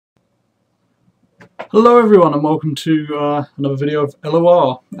Hello everyone and welcome to another video of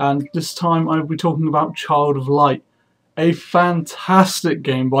L.O.R, and this time I'll be talking about Child of Light, a fantastic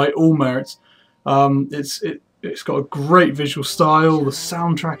game by all merits. It's got a great visual style, the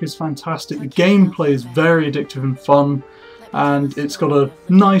soundtrack is fantastic, the gameplay is very addictive and fun, and it's got a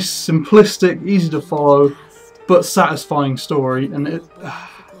nice, simplistic, easy to follow but satisfying story, and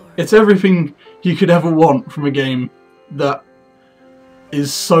it's everything you could ever want from a game that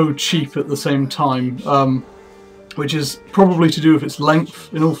is so cheap at the same time, which is probably to do with its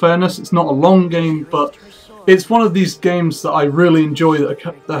length. In all fairness, it's not a long game, but it's one of these games that I really enjoy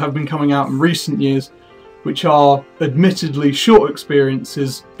that have been coming out in recent years, which are admittedly short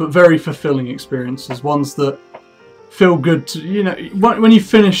experiences but very fulfilling experiences, ones that feel good to, you know, when you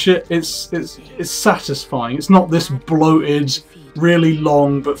finish it, it's satisfying. It's not this bloated, really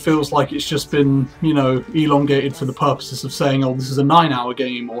long, but feels like it's just been, you know, elongated for the purposes of saying, oh, this is a 9-hour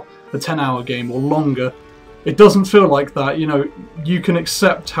game or a 10-hour game or longer. It doesn't feel like that. You know, you can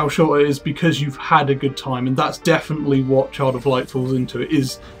accept how short it is because you've had a good time, and that's definitely what Child of Light falls into.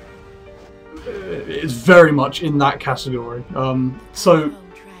 It's very much in that category. So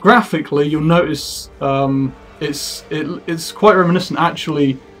graphically, you'll notice it's quite reminiscent,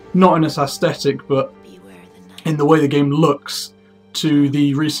 actually, not in its aesthetic, but in the way the game looks, to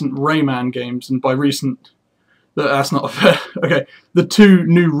the recent Rayman games. And by recent, that's not fair. Okay, the two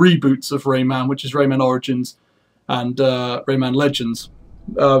new reboots of Rayman, which is Rayman Origins and Rayman Legends.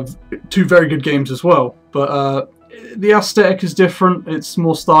 Two very good games as well, but the aesthetic is different. It's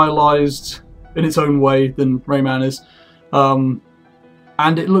more stylized in its own way than Rayman is,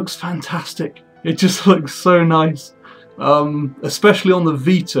 and it looks fantastic. It just looks so nice, especially on the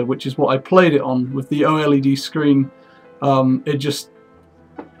Vita, which is what I played it on, with the OLED screen. It just,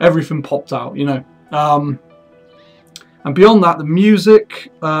 everything popped out, you know. And beyond that, the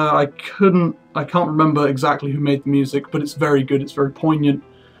music, I can't remember exactly who made the music, but it's very good, it's very poignant.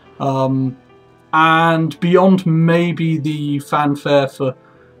 And beyond maybe the fanfare for,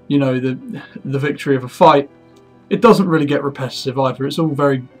 you know, the victory of a fight, it doesn't really get repetitive either. It's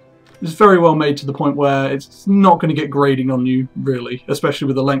very well made, to the point where it's not going to get grading on you, really, especially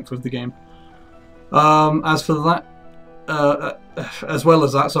with the length of the game. As well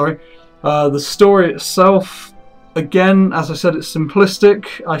as that, sorry, the story itself, again, as I said, it's simplistic.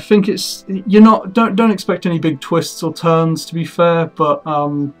 I think it's, don't expect any big twists or turns, to be fair, but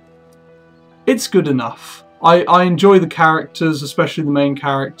it's good enough. I enjoy the characters, especially the main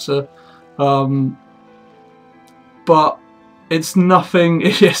character, but it's nothing.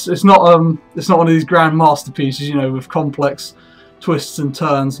 It's not one of these grand masterpieces, you know, with complex twists and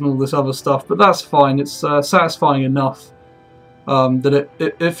turns and all this other stuff. But that's fine. It's satisfying enough that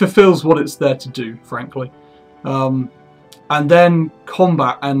it fulfills what it's there to do, frankly. And then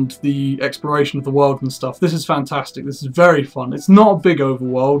combat and the exploration of the world and stuff. This is fantastic. This is very fun. It's not a big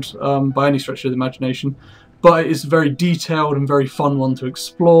overworld by any stretch of the imagination, but it is a very detailed and very fun one to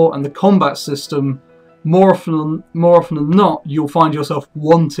explore. And the combat system, more often than not, you'll find yourself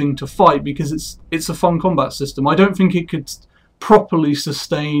wanting to fight because it's a fun combat system. I don't think it could properly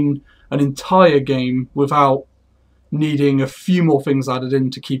sustain an entire game without needing a few more things added in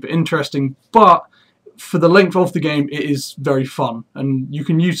to keep it interesting, but for the length of the game, it is very fun and you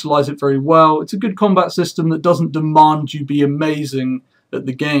can utilize it very well. It's a good combat system that doesn't demand you be amazing at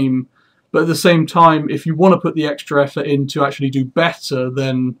the game, but at the same time, if you want to put the extra effort in to actually do better,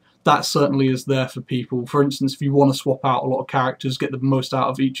 then that certainly is there for people. For instance, if you want to swap out a lot of characters, get the most out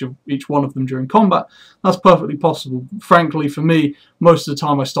of each one of them during combat, that's perfectly possible. Frankly, for me, most of the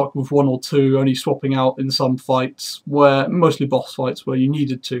time I stuck with one or two, only swapping out in some fights, mostly boss fights, where you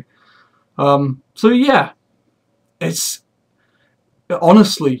needed to. So yeah,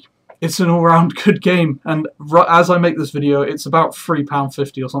 honestly, it's an all-round good game, and as I make this video, it's about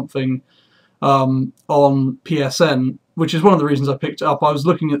 £3.50 or something on PSN, which is one of the reasons I picked it up. I was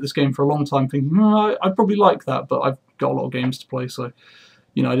looking at this game for a long time thinking, I'd probably like that, but I've got a lot of games to play, so,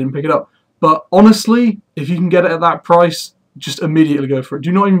 you know, I didn't pick it up. But honestly, if you can get it at that price, just immediately go for it.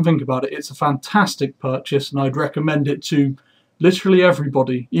 Do not even think about it. It's a fantastic purchase, and I'd recommend it to literally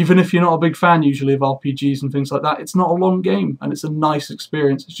everybody. Even if you're not a big fan usually of RPGs and things like that, it's not a long game, and it's a nice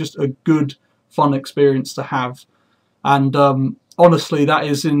experience. It's just a good, fun experience to have. And honestly, that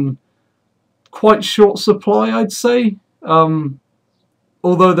is in quite short supply, I'd say.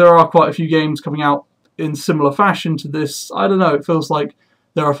 Although there are quite a few games coming out in similar fashion to this, I don't know, it feels like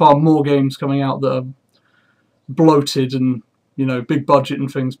there are far more games coming out that are bloated and, you know, big budget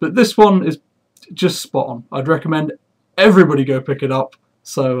and things. But this one is just spot on. I'd recommend everybody go pick it up.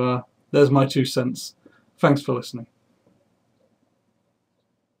 So there's my 2 cents. Thanks for listening.